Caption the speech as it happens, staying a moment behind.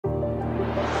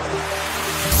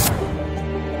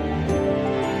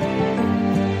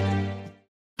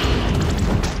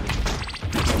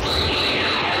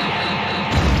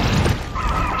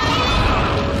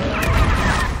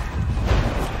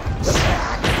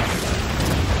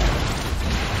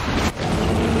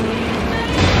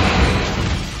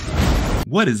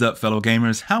What is up, fellow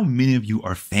gamers? How many of you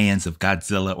are fans of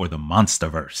Godzilla or the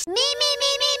Monsterverse? Me.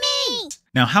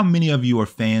 Now, how many of you are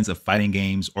fans of fighting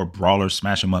games or brawler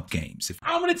smash 'em up games?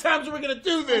 How many times are we gonna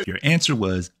do this? If your answer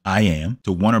was I am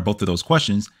to one or both of those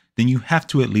questions, then you have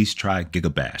to at least try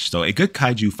GigaBash. So a good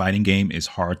kaiju fighting game is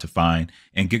hard to find,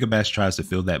 and GigaBash tries to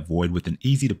fill that void with an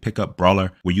easy to pick up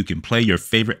brawler where you can play your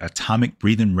favorite atomic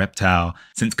breathing reptile,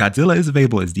 since Godzilla is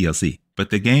available as DLC. But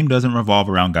the game doesn't revolve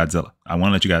around Godzilla. I want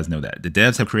to let you guys know that. The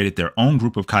devs have created their own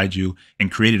group of kaiju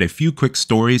and created a few quick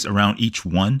stories around each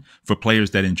one for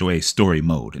players that enjoy a story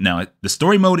mode. Now, the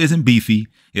story mode isn't beefy.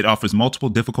 It offers multiple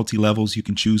difficulty levels you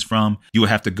can choose from. You will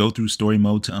have to go through story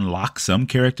mode to unlock some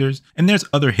characters. And there's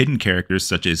other hidden characters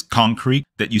such as Concrete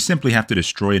that you simply have to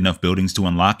destroy enough buildings to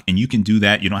unlock. And you can do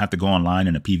that. You don't have to go online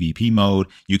in a PvP mode.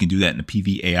 You can do that in a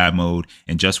PvAI mode.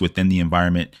 And just within the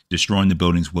environment, destroying the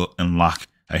buildings will unlock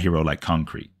a hero like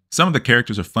Concrete. Some of the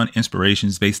characters are fun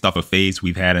inspirations based off of faves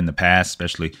we've had in the past,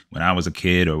 especially when I was a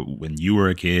kid or when you were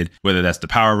a kid, whether that's the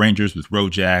Power Rangers with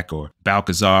Rojak or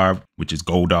Balkazar, which is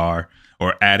Goldar,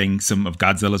 or adding some of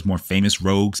Godzilla's more famous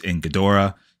rogues in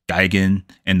Ghidorah, Gigan,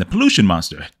 and the pollution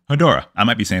monster, Ardor, I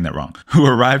might be saying that wrong, who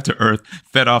arrived to Earth,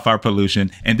 fed off our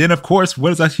pollution, and then of course, what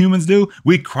does us humans do?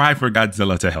 We cry for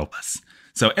Godzilla to help us.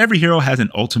 So every hero has an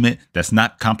ultimate that's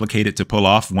not complicated to pull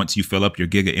off once you fill up your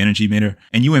Giga energy meter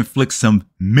and you inflict some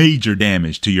major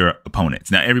damage to your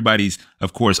opponents. Now everybody's,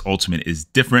 of course, ultimate is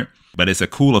different, but it's a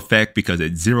cool effect because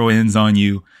it zero ends on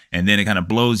you and then it kind of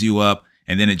blows you up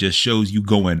and then it just shows you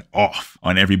going off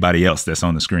on everybody else that's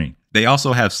on the screen. They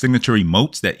also have signature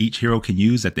emotes that each hero can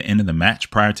use at the end of the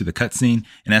match prior to the cutscene,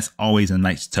 and that's always a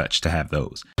nice touch to have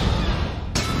those.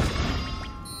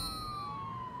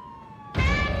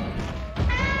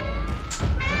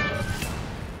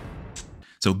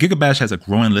 So GigaBash has a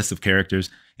growing list of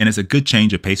characters, and it's a good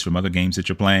change of pace from other games that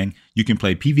you're playing. You can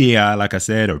play PvAI, like I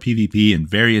said, or PvP in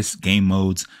various game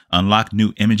modes, unlock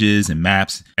new images and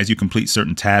maps as you complete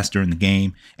certain tasks during the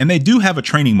game. And they do have a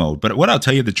training mode, but what I'll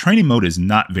tell you, the training mode is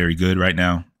not very good right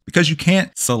now because you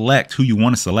can't select who you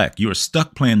want to select. You are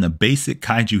stuck playing the basic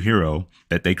kaiju hero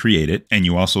that they created, and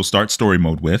you also start story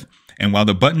mode with. And while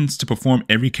the buttons to perform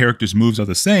every character's moves are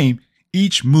the same,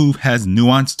 each move has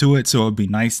nuance to it, so it'd be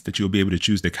nice that you'll be able to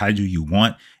choose the kaiju you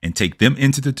want and take them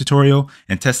into the tutorial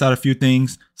and test out a few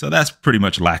things. So that's pretty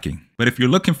much lacking. But if you're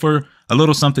looking for a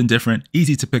little something different,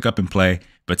 easy to pick up and play,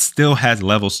 but still has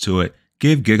levels to it,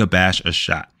 give GigaBash a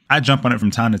shot. I jump on it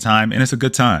from time to time and it's a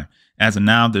good time. As of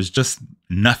now, there's just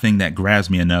nothing that grabs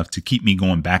me enough to keep me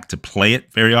going back to play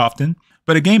it very often.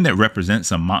 But a game that represents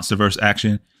some Monsterverse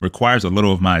action requires a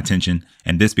little of my attention,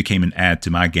 and this became an add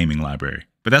to my gaming library.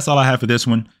 But that's all I have for this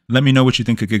one. Let me know what you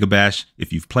think of GigaBash,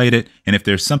 if you've played it, and if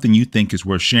there's something you think is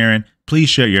worth sharing, please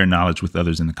share your knowledge with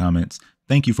others in the comments.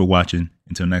 Thank you for watching.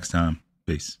 Until next time,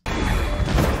 peace.